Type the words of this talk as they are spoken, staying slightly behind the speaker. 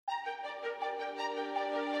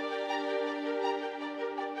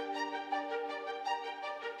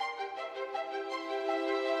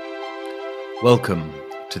Welcome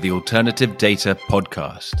to the Alternative Data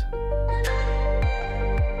Podcast.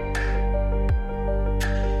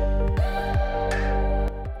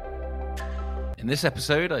 In this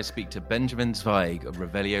episode, I speak to Benjamin Zweig of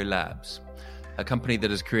Revelio Labs, a company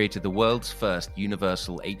that has created the world's first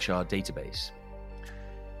universal HR database.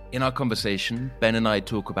 In our conversation, Ben and I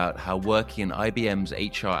talk about how working in IBM's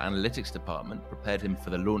HR analytics department prepared him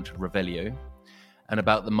for the launch of Revelio, and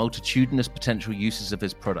about the multitudinous potential uses of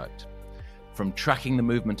his product, from tracking the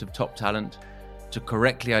movement of top talent, to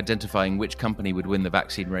correctly identifying which company would win the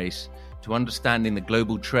vaccine race, to understanding the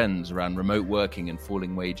global trends around remote working and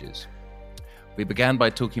falling wages. We began by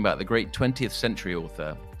talking about the great 20th century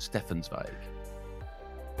author, Stefan Zweig.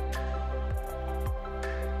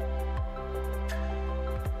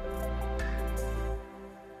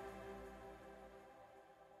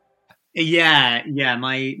 Yeah.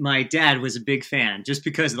 My dad was a big fan just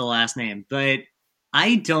because of the last name, but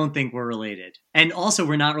I don't think we're related. And also,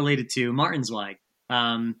 we're not related to Martin Zweig,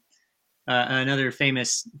 another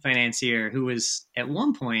famous financier who was at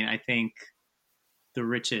one point, I think, the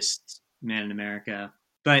richest man in America.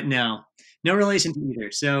 But no relation to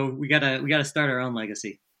either. So we gotta start our own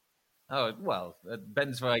legacy. Oh well,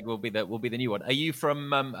 Ben Zweig will be the new one. Are you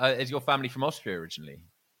from? Is your family from Austria originally?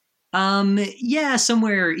 Yeah,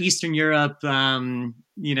 somewhere Eastern Europe. Hard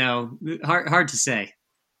to say.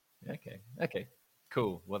 Okay.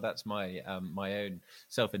 Cool. Well, that's my my own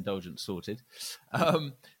self-indulgence sorted.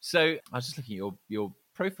 So I was just looking at your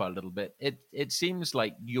profile a little bit. It seems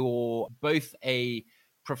like you're both a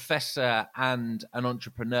professor and an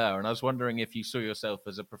entrepreneur, and I was wondering if you saw yourself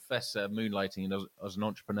as a professor moonlighting as an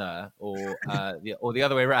entrepreneur, or the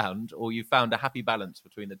other way around, or you found a happy balance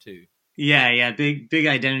between the two. Yeah, big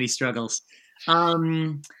identity struggles.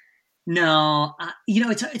 No,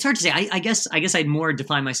 it's hard to say. I guess I'd more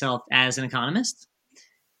define myself as an economist,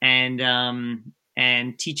 and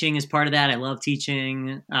teaching is part of that. I love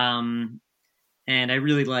teaching, and I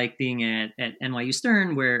really like being at NYU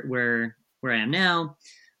Stern, where I am now.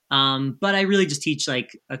 But I really just teach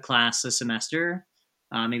like a class a semester,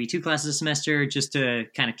 maybe two classes a semester, just to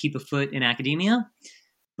kind of keep a foot in academia.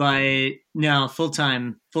 But no,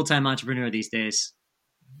 full-time entrepreneur these days.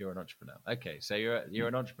 You're an entrepreneur. Okay, so you're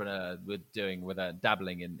an entrepreneur with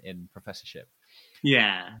dabbling in professorship.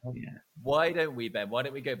 Yeah. Why don't we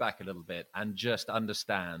go back a little bit and just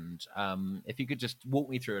understand, if you could just walk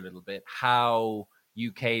me through a little bit how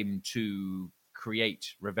you came to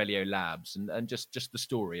create Revelio Labs and just the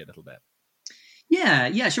story a little bit.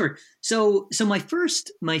 Yeah, sure. So my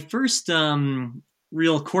first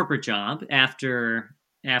real corporate job after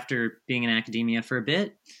being in academia for a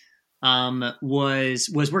bit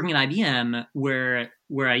was working at IBM, where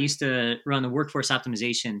I used to run the workforce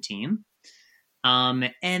optimization team.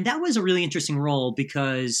 And that was a really interesting role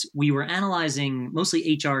because we were analyzing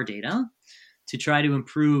mostly HR data to try to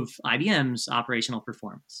improve IBM's operational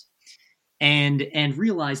performance, and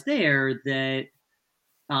realized there that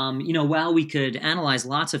while we could analyze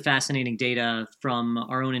lots of fascinating data from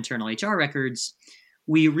our own internal HR records,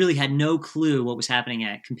 we really had no clue what was happening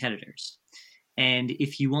at competitors. And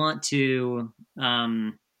if you want to,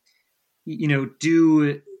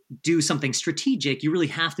 do something strategic, you really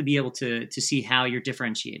have to be able to see how you're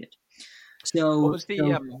differentiated. So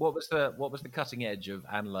what was the cutting edge of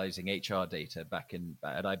analyzing HR data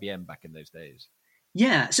at IBM back in those days?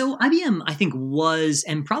 Yeah, so IBM, I think, was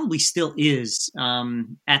and probably still is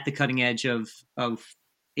at the cutting edge of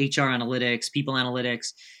HR analytics, people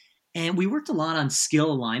analytics. And we worked a lot on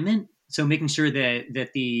skill alignment, so making sure that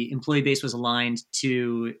the employee base was aligned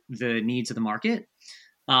to the needs of the market.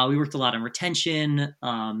 We worked a lot on retention,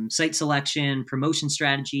 site selection, promotion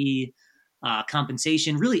strategy,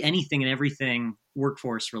 compensation, really anything and everything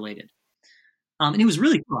workforce related. And it was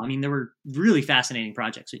really cool. I mean, there were really fascinating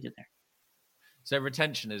projects we did there. So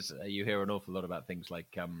retention is, you hear an awful lot about things like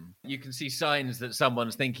you can see signs that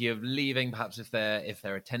someone's thinking of leaving, perhaps if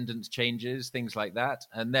their attendance changes, things like that.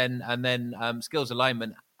 And then skills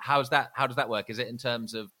alignment. How does that work? Is it in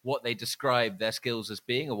terms of what they describe their skills as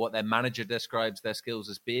being, or what their manager describes their skills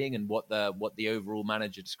as being, and what the overall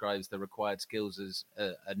manager describes the required skills as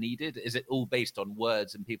are needed? Is it all based on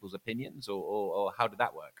words and people's opinions, or how did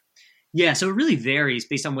that work? Yeah, so it really varies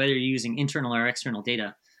based on whether you're using internal or external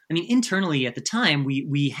data. I mean, internally at the time,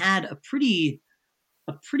 we had a pretty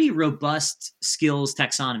robust skills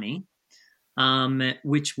taxonomy,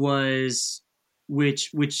 which I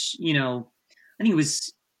think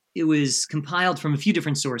it was compiled from a few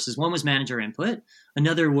different sources. One was manager input,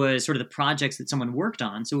 another was sort of the projects that someone worked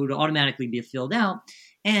on, so it would automatically be filled out,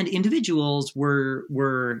 and individuals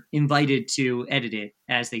were invited to edit it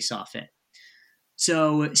as they saw fit.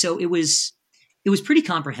 So it was it was pretty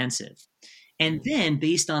comprehensive. And then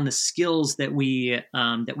based on the skills that we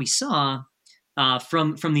saw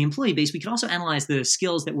from the employee base, we could also analyze the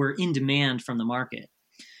skills that were in demand from the market.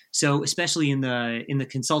 So especially in the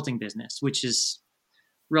consulting business, which is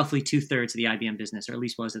roughly 2/3 of the IBM business, or at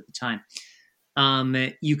least was at the time,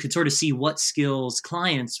 you could sort of see what skills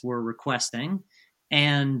clients were requesting,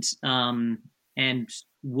 and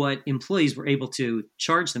what employees were able to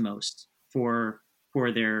charge the most for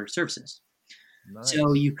their services. Nice.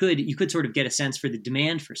 So you could sort of get a sense for the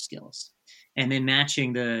demand for skills, and then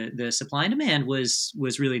matching the supply and demand was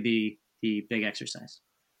really the big exercise.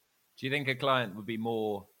 Do you think a client would be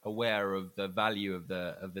more aware of the value of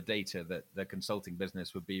the data that the consulting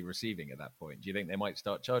business would be receiving at that point? Do you think they might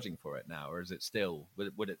start charging for it now, or is it still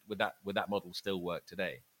would that model still work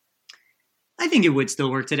today? I think it would still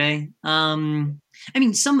work today. I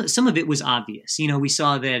mean, some of it was obvious. We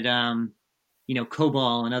saw that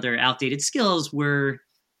COBOL and other outdated skills were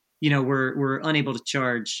unable to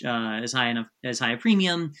charge as high a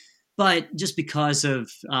premium, but just because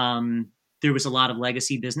of there was a lot of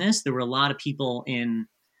legacy business, there were a lot of people in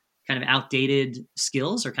kind of outdated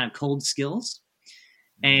skills or kind of cold skills,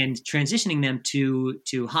 and transitioning them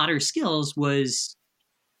to hotter skills was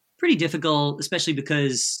pretty difficult, especially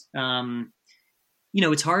because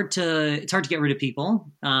it's hard to get rid of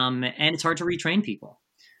people, and it's hard to retrain people.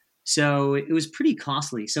 So it was pretty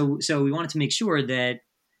costly. So we wanted to make sure that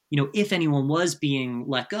if anyone was being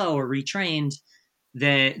let go or retrained,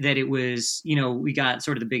 that it was we got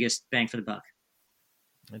sort of the biggest bang for the buck.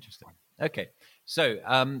 Interesting. Okay, so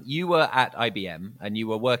you were at IBM and you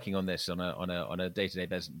were working on this on a day-to-day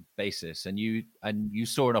basis, and you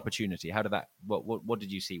saw an opportunity. How did that? What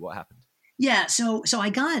did you see? What happened? Yeah, so I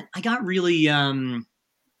got really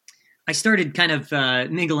I started kind of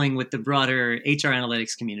mingling with the broader HR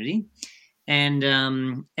analytics community, and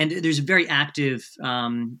there's a very active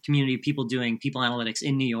community of people doing people analytics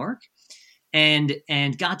in New York, and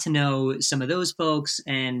got to know some of those folks,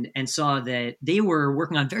 and saw that they were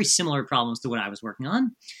working on very similar problems to what I was working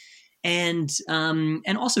on, and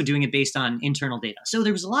also doing it based on internal data. So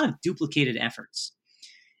there was a lot of duplicated efforts,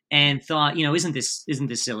 and thought, isn't this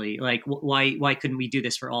silly? Like, why couldn't we do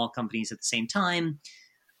this for all companies at the same time?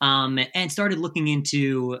 And started looking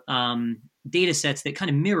into data sets that kind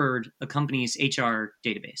of mirrored a company's HR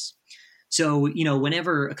database. So,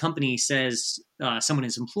 whenever a company says someone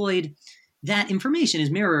is employed, that information is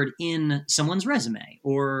mirrored in someone's resume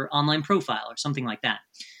or online profile or something like that.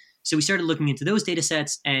 So we started looking into those data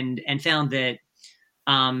sets and found that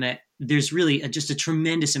there's really just a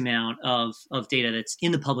tremendous amount of data that's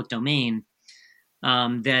in the public domain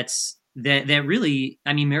that really,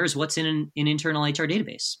 mirrors what's in an internal HR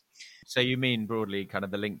database. So you mean broadly kind of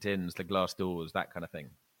the LinkedIns, the Glassdoors, that kind of thing?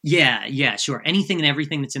 Yeah, sure. Anything and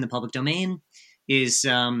everything that's in the public domain is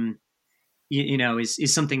something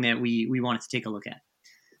that we wanted to take a look at.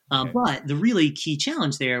 Okay. But the really key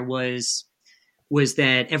challenge there was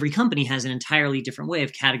that every company has an entirely different way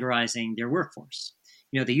of categorizing their workforce.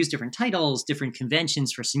 They use different titles, different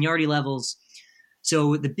conventions for seniority levels.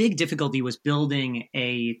 So the big difficulty was building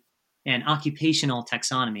an occupational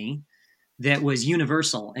taxonomy that was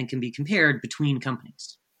universal and can be compared between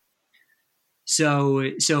companies. So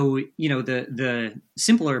the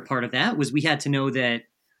simpler part of that was we had to know that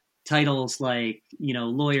titles like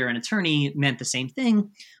lawyer and attorney meant the same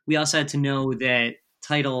thing. We also had to know that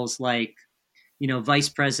titles like vice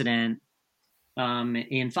president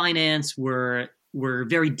in finance were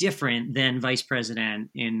very different than vice president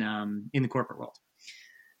in the corporate world.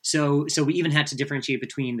 So we even had to differentiate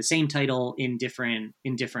between the same title in different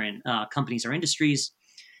companies or industries,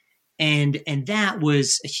 and that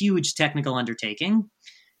was a huge technical undertaking.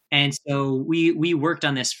 And so we worked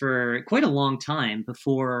on this for quite a long time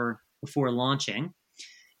before launching,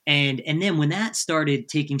 and then when that started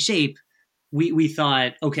taking shape, we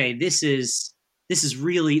thought, okay, this is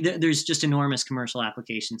really, there's just enormous commercial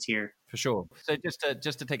applications here. For sure. So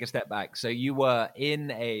just to take a step back, so you were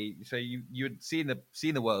you had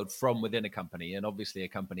seen the world from within a company, and obviously a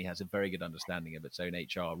company has a very good understanding of its own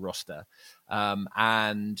HR roster,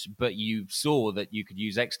 but you saw that you could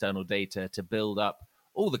use external data to build up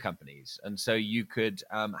all the companies, and so you could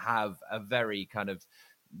have a very kind of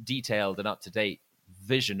detailed and up to date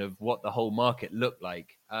vision of what the whole market looked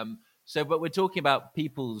like. But we're talking about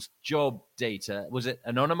people's job data. Was it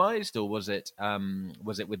anonymized, or was it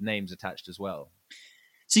with names attached as well?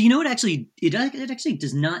 So it actually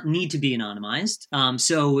does not need to be anonymized.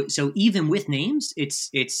 So even with names,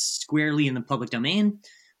 it's squarely in the public domain.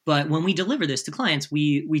 But when we deliver this to clients,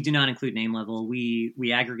 we do not include name level.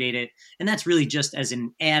 We aggregate it, and that's really just as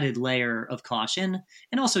an added layer of caution,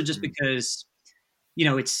 and also just because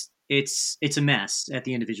it's a mess at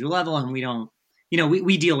the individual level, and we don't,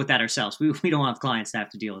 we deal with that ourselves. We don't want clients to have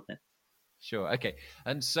to deal with it. Sure. Okay.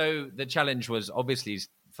 And so the challenge was obviously,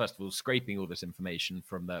 first of all, scraping all this information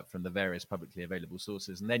from the various publicly available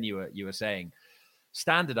sources, and then you were saying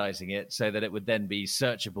standardizing it so that it would then be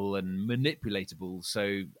searchable and manipulatable.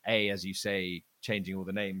 So, as you say, changing all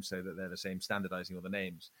the names so that they're the same, standardizing all the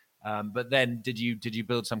names. But then, did you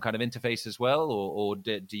build some kind of interface as well, or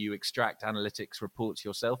do you extract analytics reports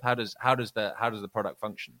yourself? How does the product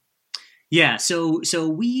function? Yeah, so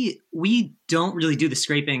we don't really do the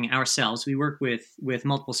scraping ourselves. We work with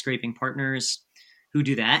multiple scraping partners who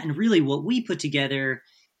do that, and really what we put together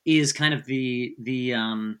is kind of the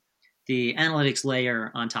analytics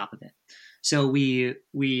layer on top of it. So we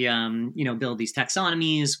build these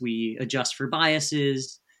taxonomies, we adjust for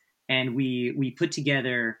biases, and we put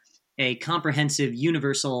together a comprehensive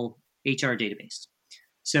universal HR database.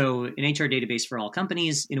 So an HR database for all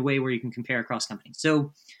companies in a way where you can compare across companies.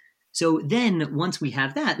 So then once we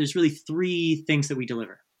have that, there's really three things that we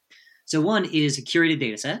deliver. So one is a curated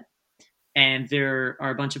data set, and there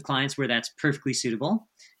are a bunch of clients where that's perfectly suitable,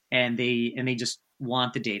 and they just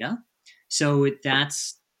want the data. So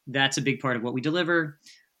that's a big part of what we deliver.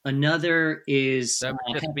 Another is that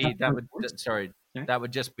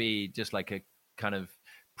would just be just like a kind of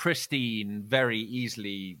pristine, very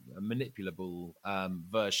easily manipulable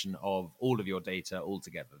version of all of your data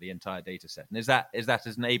altogether, the entire data set. And is that as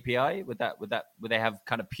an API? Would they have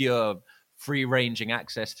kind of pure free ranging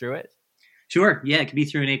access through it? Sure. Yeah, it could be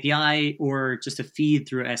through an API or just a feed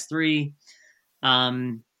through S3.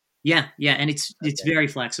 Yeah, and it's very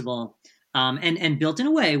flexible. And built in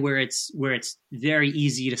a way where it's very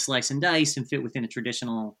easy to slice and dice and fit within a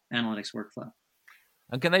traditional analytics workflow.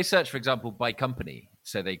 And can they search, for example, by company?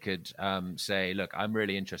 So they could say, "Look, I'm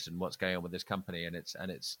really interested in what's going on with this company and its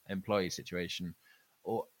employee situation,"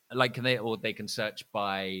 or like they can search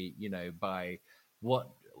by by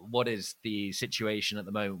what is the situation at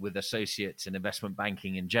the moment with associates in investment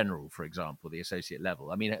banking in general, for example, the associate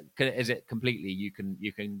level. I mean, is it completely you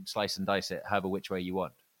can slice and dice it however which way you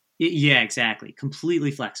want? Yeah, exactly.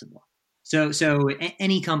 Completely flexible. So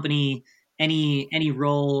any company, any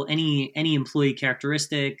role, any employee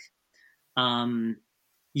characteristic, really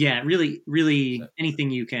anything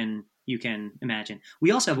you can imagine.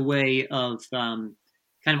 We also have a way of kind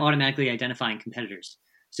of automatically identifying competitors.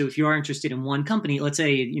 So if you are interested in one company, let's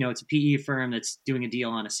say it's a PE firm that's doing a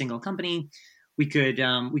deal on a single company, we could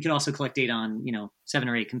also collect data on 7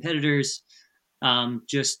 or 8 competitors,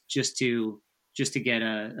 just to get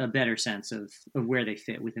a better sense of where they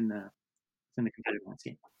fit within the competitive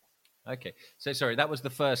landscape. Okay, so sorry, that was the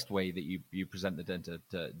first way that you present the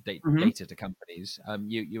Mm-hmm. data to companies.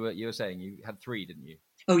 You were saying you had 3, didn't you?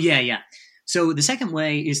 Oh yeah. So the second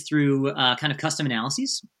way is through kind of custom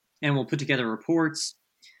analyses, and we'll put together reports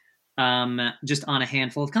just on a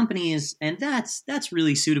handful of companies, and that's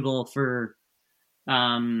really suitable for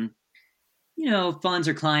funds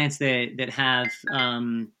or clients that have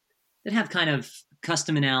kind of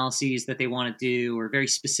custom analyses that they want to do, or very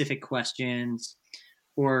specific questions,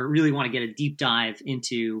 or really want to get a deep dive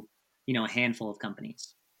into a handful of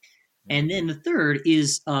companies. And then the third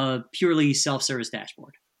is a purely self-service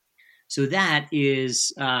dashboard. So that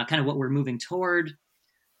is kind of what we're moving toward.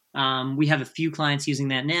 We have a few clients using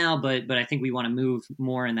that now, but I think we want to move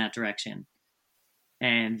more in that direction.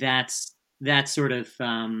 And that's sort of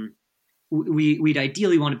we'd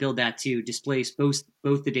ideally want to build that to displace both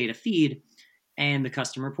the data feed and the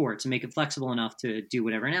custom report to make it flexible enough to do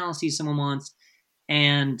whatever analyses someone wants,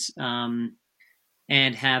 and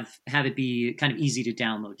have it be kind of easy to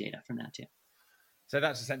download data from that too. So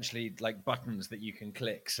that's essentially like buttons that you can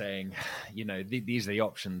click saying, these are the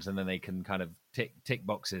options, and then they can kind of tick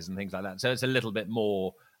boxes and things like that. So it's a little bit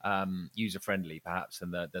more user friendly, perhaps,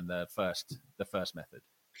 than the first method.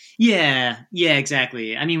 Yeah,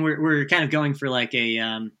 exactly. I mean, we're kind of going for like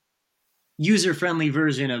a user friendly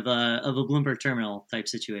version of a Bloomberg terminal type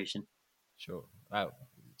situation. Sure. Oh,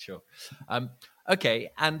 sure. Okay,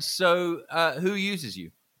 and so who uses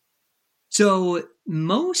you? So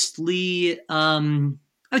mostly, I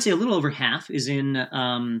would say a little over half is in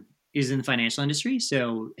the financial industry.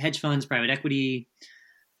 So hedge funds, private equity,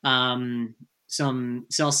 some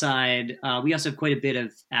sell side. We also have quite a bit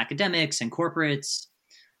of academics and corporates.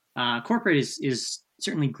 Corporate is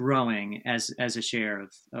certainly growing as a share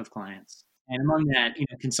of clients, and among that,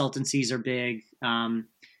 consultancies are big, and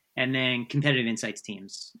then competitive insights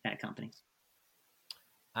teams at companies.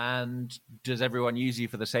 And does everyone use you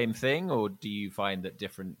for the same thing, or do you find that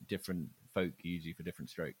different folk use you for different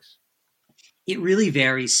strokes? It really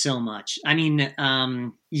varies so much. I mean,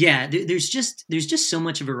 yeah, there's just so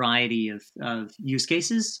much variety of use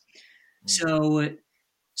cases. Mm.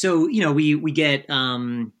 So we get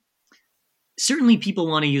certainly people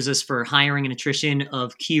want to use us for hiring and attrition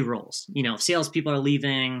of key roles. If salespeople are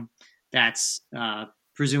leaving, that's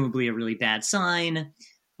presumably a really bad sign.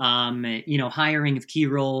 Hiring of key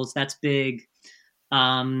roles, that's big.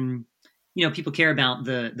 Um, People care about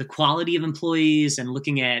the quality of employees and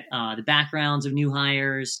looking at the backgrounds of new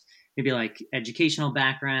hires, maybe like educational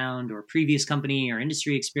background or previous company or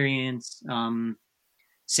industry experience.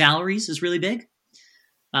 Salaries is really big.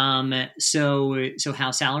 So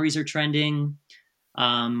how salaries are trending,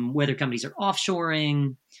 whether companies are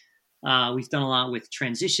offshoring. We've done a lot with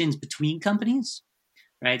transitions between companies,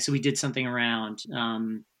 right? So we did something around,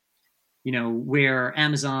 where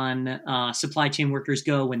Amazon supply chain workers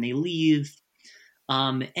go when they leave,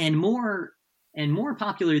 and more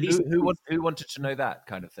popular these days. Who wanted to know that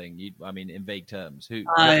kind of thing? I mean, in vague terms, what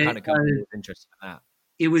Uh, kind of company is interested in that?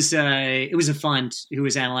 it was a fund who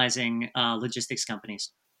was analyzing logistics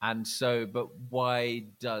companies. And so, but why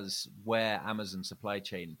does where Amazon supply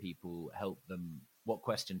chain people help them? What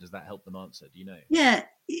question does that help them answer? Do you know? Yeah,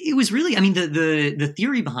 it was really. I mean, the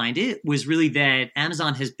theory behind it was really that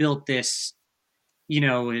Amazon has built this,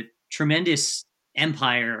 a tremendous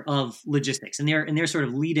empire of logistics, and they're sort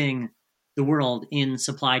of leading the world in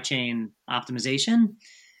supply chain optimization,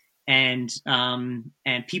 and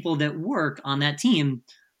people that work on that team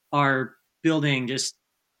are building just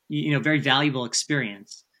very valuable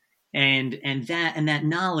experience, and that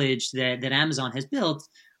knowledge that Amazon has built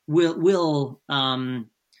will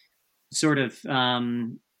sort of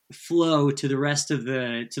flow to the rest of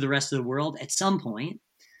the world at some point.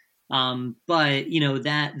 But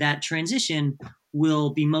that transition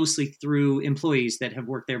will be mostly through employees that have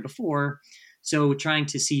worked there before. So trying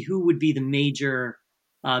to see who would be the major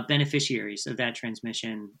beneficiaries of that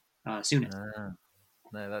transmission soonest. Ah,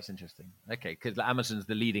 no, that's interesting. Okay, because Amazon's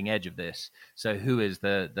the leading edge of this. So who is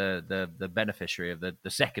the beneficiary of the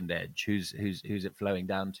second edge? Who's it flowing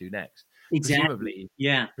down to next? Exactly.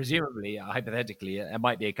 Presumably, Yeah. hypothetically, it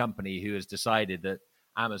might be a company who has decided that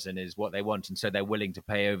Amazon is what they want, and so they're willing to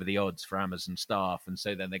pay over the odds for Amazon staff, and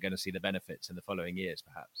so then they're going to see the benefits in the following years,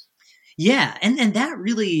 perhaps. Yeah, and that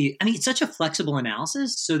really, I mean, it's such a flexible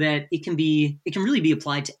analysis so that it can really be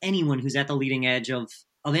applied to anyone who's at the leading edge of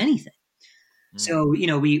anything. Mm.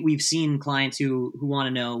 So we've seen clients who want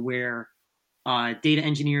to know where data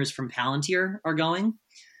engineers from Palantir are going,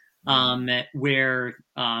 Mm. where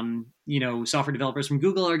software developers from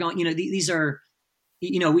Google are going. These are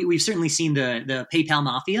we've certainly seen the PayPal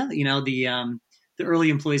mafia. The early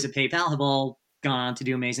employees at PayPal have all gone on to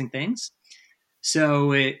do amazing things.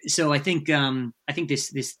 So I think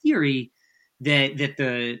this theory that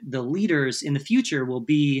the leaders in the future will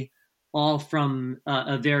be all from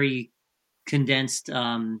a very condensed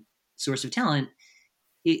source of talent.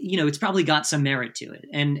 It's probably got some merit to it,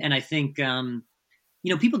 and I think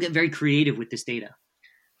people get very creative with this data.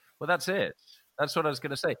 Well, that's it. That's what I was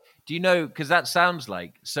going to say. Do you know? Because that sounds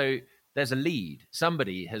like so. There's a lead.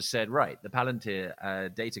 Somebody has said, right, the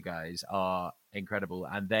Palantir data guys are incredible,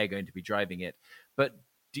 and they're going to be driving it. But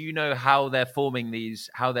do you know how they're forming these?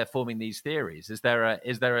 How they're forming these theories? Is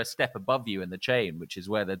there a step above you in the chain, which is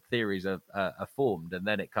where the theories are formed, and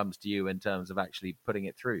then it comes to you in terms of actually putting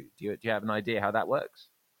it through? Do you have an idea how that works?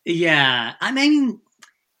 Yeah, I mean,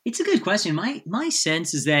 it's a good question. My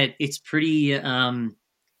sense is that it's pretty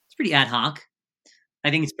ad hoc. I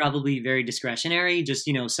think it's probably very discretionary. Just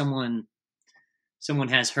someone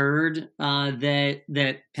has heard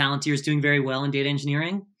that Palantir is doing very well in data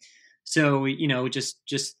engineering, so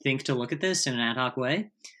just think to look at this in an ad hoc way.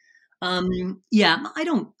 Yeah, I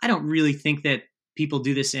don't really think that people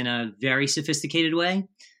do this in a very sophisticated way,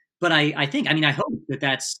 but I hope that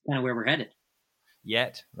that's kind of where we're headed.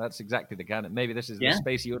 Yet that's exactly the kind of maybe this is the Yeah,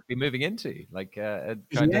 space you ought to be moving into, like yeah,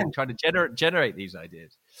 trying to generate these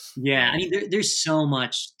ideas. yeah. I Um, mean, there's so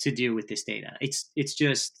much to do with this data. It's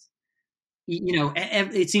just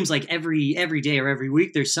it seems like every day or every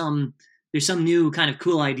week there's some new kind of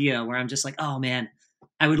cool idea where I'm just like, oh man,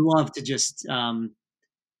 I would love to just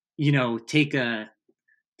take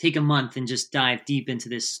a month and just dive deep into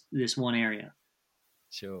this one area.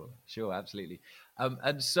 sure, absolutely.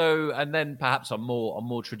 And then perhaps on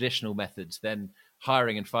more traditional methods, then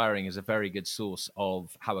hiring and firing is a very good source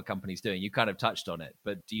of how a company's doing. You kind of touched on it,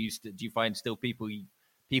 but do you find still people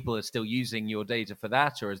are still using your data for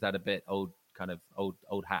that, or is that a bit old, kind of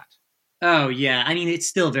old hat? Oh yeah, I mean it's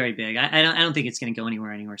still very big. I don't think it's going to go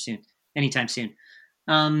anytime soon.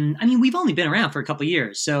 I mean, we've only been around for a couple of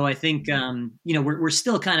years, so I think we're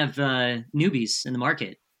still kind of newbies in the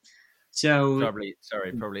market. So Probably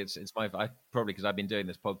it's my probably because I've been doing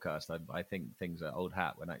this podcast. I think things are old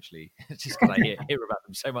hat when actually it's just because I hear about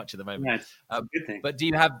them so much at the moment. yeah, it's a good thing. But do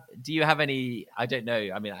you have any? I don't know.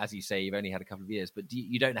 I mean, as you say, you've only had a couple of years, but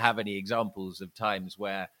you don't have any examples of times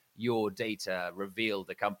where your data revealed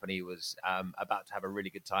the company was about to have a really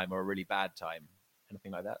good time or a really bad time,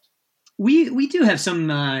 anything like that? We do have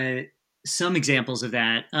some examples of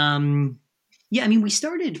that. Yeah, I mean, we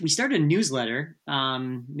started a newsletter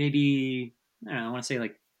maybe I don't know, I want to say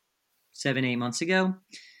like 7-8 months ago,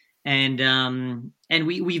 and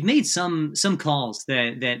we've made some calls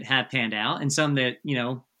that have panned out, and some that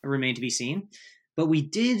remain to be seen. But we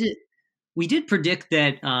did predict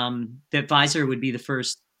that that Pfizer would be the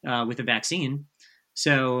first with a vaccine.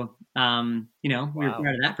 So we were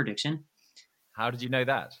proud of that prediction. How did you know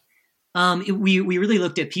that? We really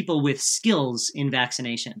looked at people with skills in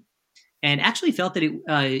vaccination, and actually felt that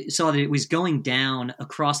it saw that it was going down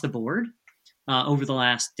across the board over the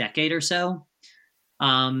last decade or so.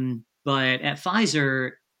 But at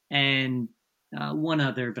Pfizer and one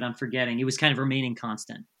other, but I'm forgetting, it was kind of remaining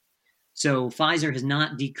constant. So Pfizer has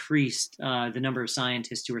not decreased the number of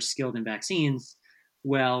scientists who are skilled in vaccines.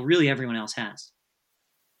 Well, really everyone else has.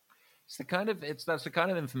 That's the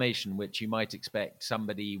kind of information which you might expect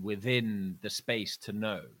somebody within the space to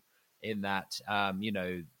know. In that,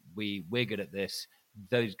 we're good at this.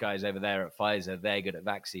 Those guys over there at Pfizer, they're good at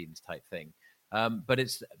vaccines, type thing. But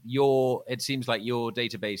it seems like your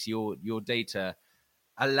database, your data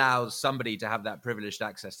allows somebody to have that privileged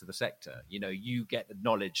access to the sector. You get the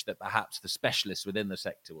knowledge that perhaps the specialists within the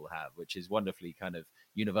sector will have, which is wonderfully kind of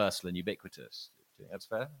universal and ubiquitous. Do you think that's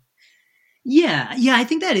fair? Yeah, I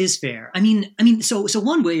think that is fair. I mean, so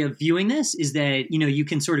one way of viewing this is that you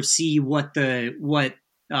can sort of see what the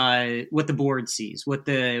board sees, what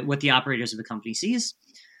the operators of the company sees.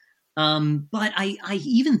 But I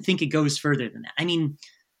even think it goes further than that. I mean,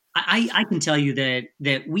 I can tell you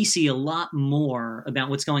that we see a lot more about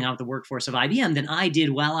what's going on with the workforce of IBM than I did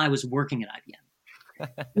while I was working at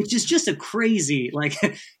IBM, which is just a crazy, like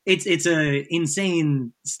it's a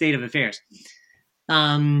insane state of affairs.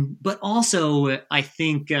 But also, I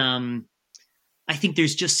think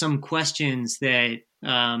there's just some questions that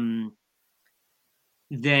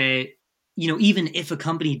even if a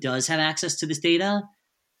company does have access to this data,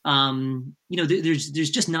 there's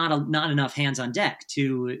just not enough hands on deck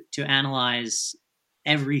to analyze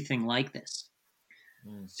everything like this.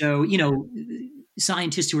 So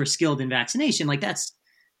scientists who are skilled in vaccination, like that's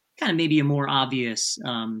kind of maybe a more obvious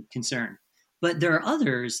concern. But there are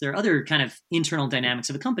other kind of internal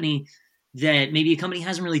dynamics of a company that maybe a company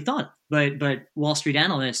hasn't really thought of, but Wall Street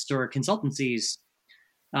analysts or consultancies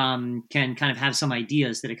can kind of have some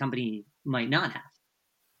ideas that a company might not have.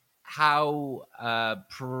 How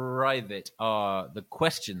private are the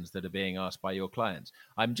questions that are being asked by your clients?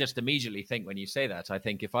 I'm just immediately think when you say that, I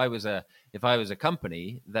think if I was a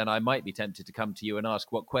company, then I might be tempted to come to you and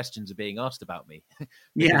ask what questions are being asked about me,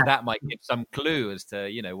 because that might give some clue as to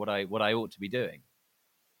what I ought to be doing.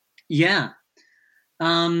 Yeah.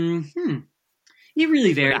 It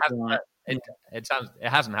really varies a lot. It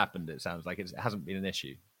hasn't happened. It sounds like it hasn't been an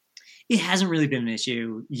issue. It hasn't really been an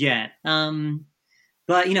issue yet.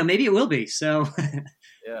 But maybe it will be. So I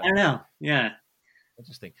don't know. Yeah.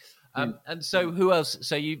 Interesting. And so who else?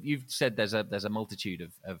 So you've said there's a multitude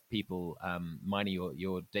of people mining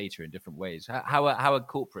your data in different ways. How are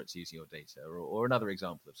corporates using your data, or another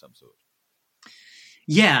example of some sort?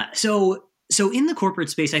 Yeah. So in the corporate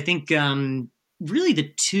space, I think really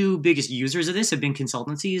the two biggest users of this have been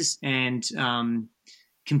consultancies and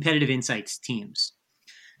competitive insights teams.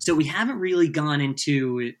 So we haven't really gone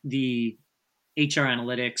into the HR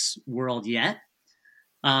analytics world yet.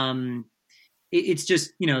 It's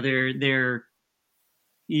just they're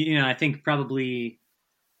I think probably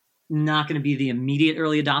not going to be the immediate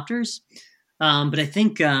early adopters. But I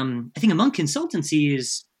think among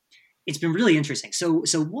consultancies, it's been really interesting. So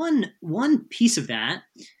one piece of that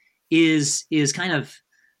is kind of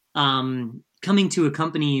coming to a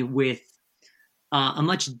company with a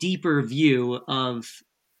much deeper view of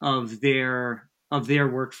their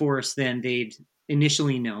workforce than they'd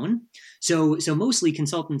initially known. So mostly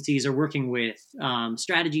consultancies are working with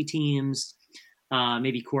strategy teams,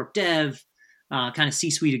 maybe corp dev, kind of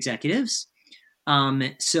C-suite executives.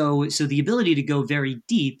 So the ability to go very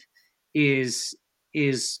deep is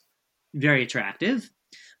very attractive.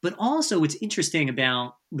 But also what's interesting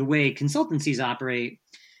about the way consultancies operate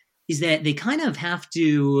is that they kind of have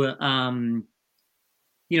to,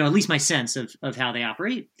 at least my sense of how they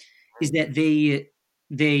operate is that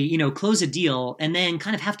they close a deal and then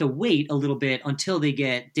kind of have to wait a little bit until they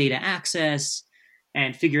get data access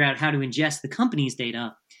and figure out how to ingest the company's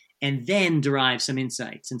data and then derive some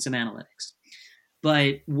insights and some analytics.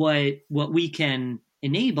 But what we can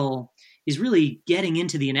enable is really getting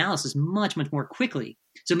into the analysis much more quickly.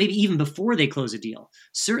 So maybe even before they close a deal,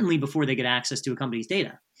 certainly before they get access to a company's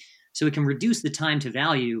data. So it can reduce the time to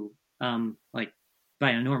value like by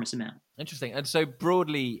an enormous amount. Interesting. And so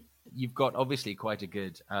broadly, you've got obviously quite a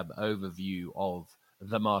good overview of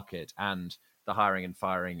the market and the hiring and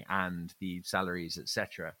firing and the salaries,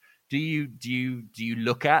 etc. Do you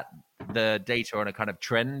look at the data on a kind of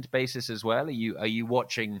trend basis as well? Are you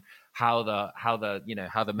watching how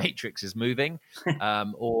the matrix is moving,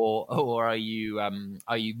 or are you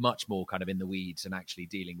much more kind of in the weeds and actually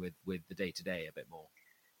dealing with the day to day a bit more?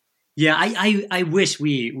 Yeah, I wish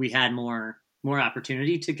we had more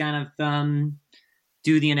opportunity to kind of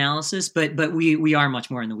do the analysis, but we are much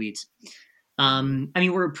more in the weeds. I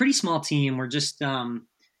mean, we're a pretty small team. We're just 10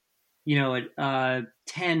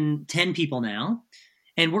 people now,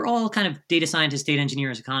 and we're all kind of data scientists, data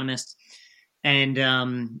engineers, economists, and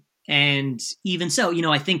even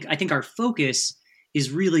so, I think our focus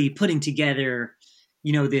is really putting together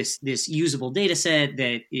this usable data set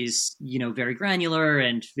that is very granular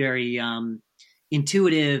and very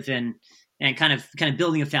intuitive and kind of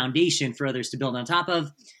building a foundation for others to build on top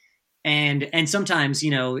of. And sometimes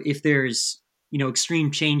if there's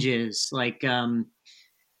extreme changes like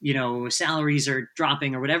salaries are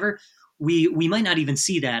dropping or whatever, we might not even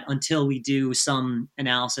see that until we do some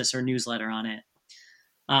analysis or newsletter on it.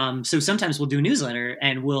 So sometimes we'll do a newsletter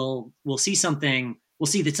and we'll see something. We'll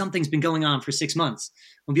see that something's been going on for 6 months.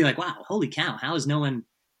 We'll be like, wow, holy cow, how has no one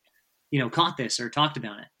caught this or talked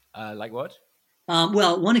about it? Like what?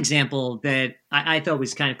 Well, one example that I thought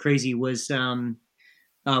was kind of crazy was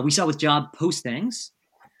we saw with job postings.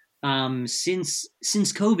 Since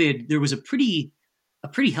COVID, there was a pretty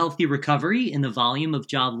healthy recovery in the volume of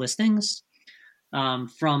job listings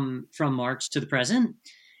from March to the present,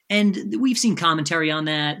 and we've seen commentary on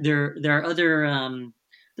that. There are other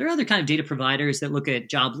kind of data providers that look at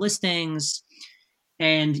job listings,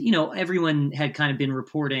 and everyone had kind of been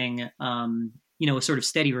reporting a sort of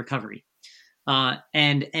steady recovery.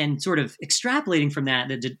 And sort of extrapolating from that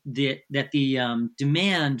the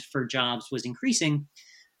demand for jobs was increasing,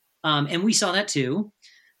 and we saw that too.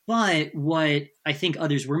 But what I think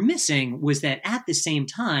others were missing was that at the same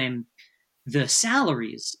time, the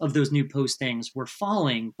salaries of those new postings were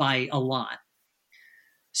falling by a lot.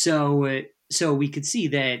 So we could see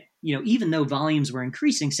that even though volumes were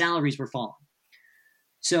increasing, salaries were falling.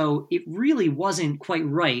 So it really wasn't quite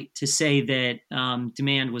right to say that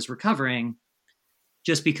demand was recovering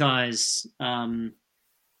just because the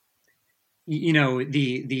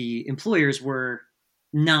employers were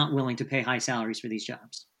not willing to pay high salaries for these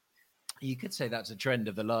jobs. You could say that's a trend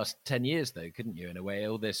of the last 10 years, though, couldn't you? In a way,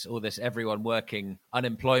 all this everyone working,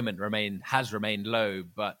 unemployment has remained low,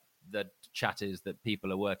 but the chat is that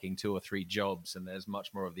people are working 2 or 3 jobs, and there's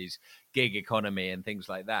much more of these gig economy and things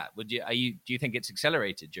like that. Do you think it's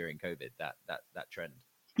accelerated during COVID, that trend?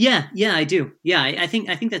 Yeah, I do. Yeah, I think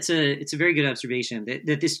it's a very good observation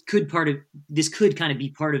that this could kind of be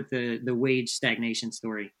part of the wage stagnation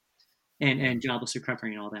story and jobless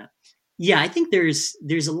recovery and all that. Yeah, I think there's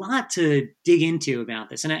a lot to dig into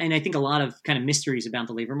about this, and I think a lot of kind of mysteries about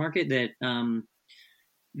the labor market that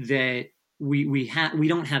we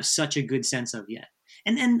don't have such a good sense of yet,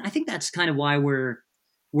 and I think that's kind of why we're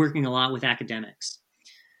working a lot with academics.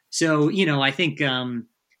 So I think when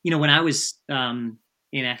I was in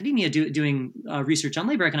academia doing research on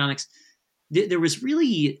labor economics, there was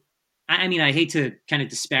really, I mean, I hate to kind of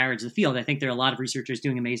disparage the field. I think there are a lot of researchers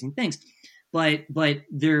doing amazing things. But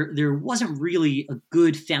there wasn't really a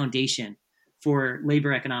good foundation for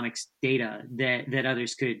labor economics data that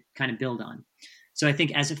others could kind of build on. So I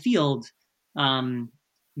think as a field,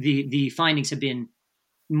 the findings have been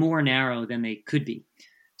more narrow than they could be.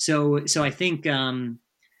 So I think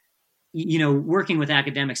working with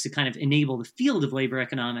academics to kind of enable the field of labor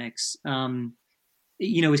economics,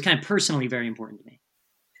 is kind of personally very important to me.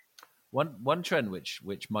 One trend which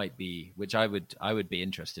I would be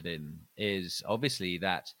interested in is obviously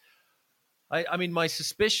that I mean my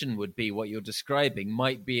suspicion would be what you're describing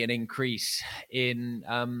might be an increase in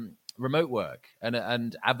remote work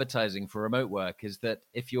and advertising for remote work. Is that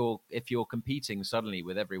if you're competing suddenly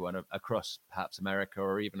with everyone across perhaps America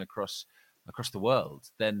or even across the world,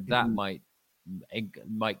 then that might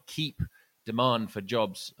keep demand for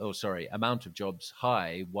jobs, amount of jobs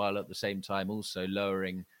high, while at the same time also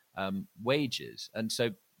lowering wages. And so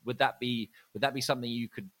would that be something you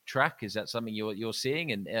could track? Is that something you're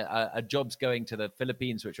seeing? And are jobs going to the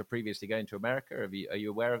Philippines which are previously going to America? Are you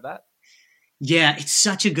aware of that? Yeah, it's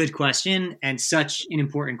such a good question and such an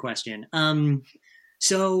important question.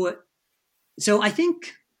 So so I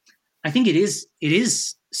think it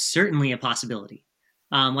is certainly a possibility.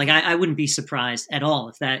 Like I wouldn't be surprised at all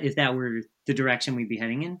if that were the direction we'd be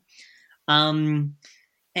heading in. Um,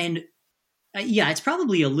 and Yeah, it's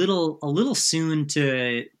probably a little soon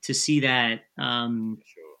to see that, Sure.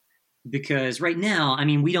 because right now, I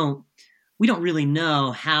mean, we don't really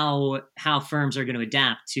know how firms are going to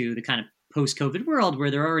adapt to the kind of post COVID world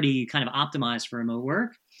where they're already kind of optimized for remote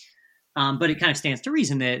work. But it kind of stands to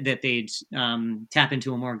reason that they'd tap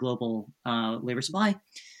into a more global labor supply.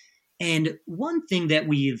 And one thing that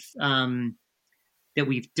we've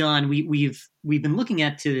done, we've been looking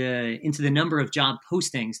into the number of job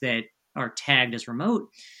postings that are tagged as remote,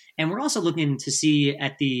 and we're also looking to see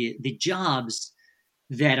at the jobs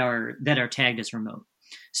that are tagged as remote.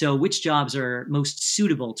 So which jobs are most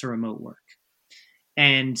suitable to remote work,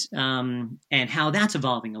 and how that's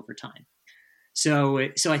evolving over time. So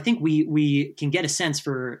I think we can get a sense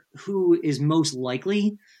for who is most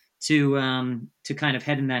likely to kind of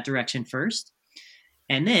head in that direction first,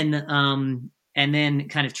 and then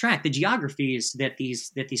kind of track the geographies that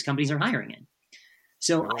these companies are hiring in.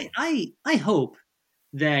 So Sure. I hope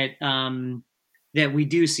that that we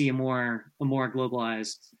do see a more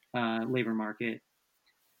globalized labor market.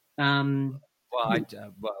 Um, Well,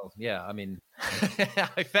 yeah. I mean,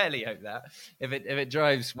 I fairly hope that if it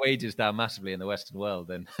drives wages down massively in the Western world,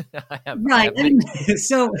 then I right. have mixed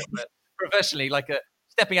So but professionally, like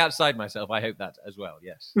stepping outside myself, I hope that as well.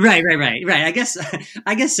 Yes. right.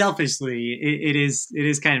 I guess selfishly, it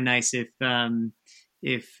is kind of nice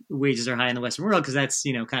if wages are high in the Western world, because that's,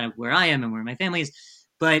 you know, kind of where I am and where my family is.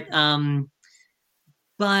 But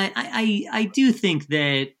I do think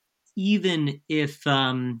that even if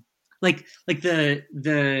like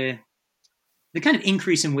the kind of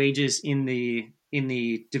increase in wages in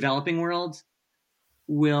the developing world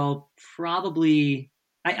will probably,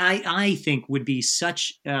 I think, would be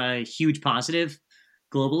such a huge positive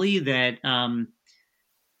globally that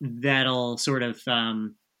that'll sort of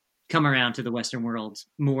come around to the Western world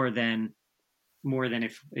more than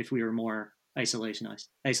if we were more isolationist.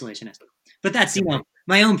 But that's, you know,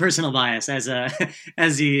 my own personal bias as a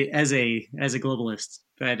as a globalist.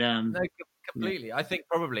 But No, yeah. completely. I think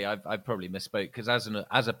probably I probably misspoke because as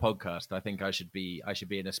a podcast, I think I should be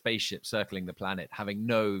in a spaceship circling the planet, having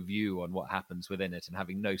no view on what happens within it and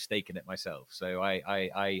having no stake in it myself. So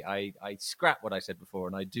I scrap what I said before,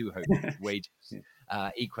 and I do hope wages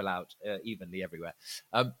equal out evenly everywhere.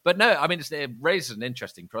 But no, I mean it raises an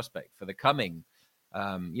interesting prospect for the coming.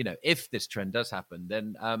 You know, if this trend does happen,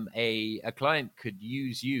 then a client could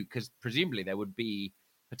use you because presumably there would be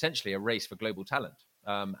potentially a race for global talent.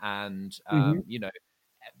 Mhm. You know,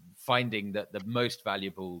 finding that the most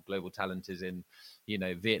valuable global talent is in, you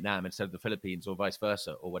know, Vietnam instead of the Philippines, or vice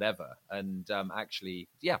versa, or whatever. And actually,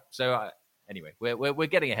 yeah. So anyway, we're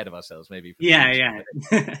getting ahead of ourselves maybe for the Yeah, future. yeah.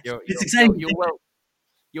 But you're It's you're exciting.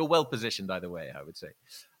 you're well positioned either way, I would say.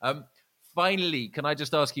 Um, Finally, can I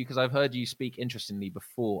just ask you, because I've heard you speak interestingly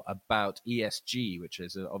before about ESG, which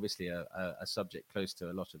is obviously a subject close to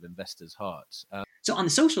a lot of investors' hearts. So on the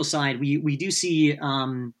social side, we do see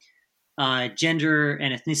gender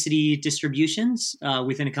and ethnicity distributions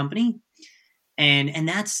within a company, and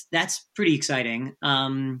that's pretty exciting,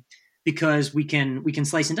 because we can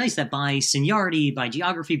slice and dice that by seniority, by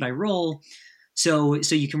geography, by role. So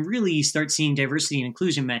you can really start seeing diversity and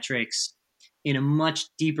inclusion metrics in a much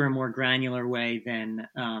deeper, more granular way than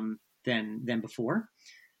before.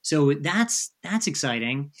 So that's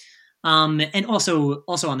exciting. And also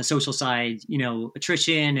on the social side, you know,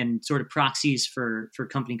 attrition and sort of proxies for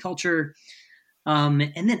company culture.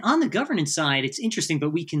 And then on the governance side, it's interesting,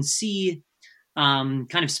 but we can see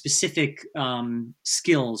kind of specific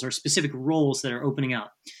skills or specific roles that are opening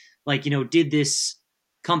up. Like, you know, did this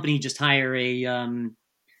company just hire a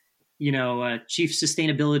you know, a chief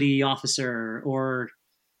sustainability officer, or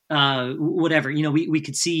whatever? You know, we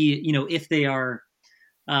could see, you know, if they are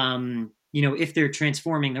you know, if they're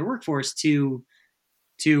transforming their workforce to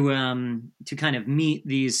kind of meet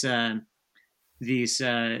these needs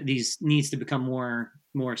to become more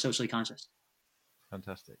socially conscious.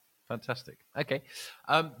 Fantastic. Fantastic. Okay.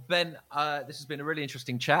 Ben, this has been a really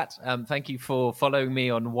interesting chat. Thank you for following me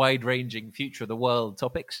on wide-ranging future of the world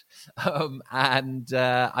topics. I think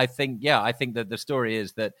that the story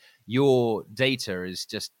is that your data is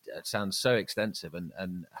just sounds so extensive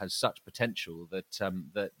and has such potential that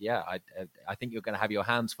I think you're going to have your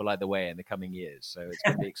hands full either way in the coming years. So it's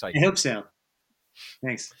going to be exciting. I hope so.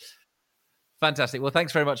 Thanks. Fantastic. Well,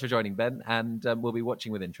 thanks very much for joining, Ben, and we'll be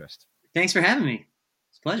watching with interest. Thanks for having me.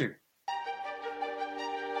 It's a pleasure.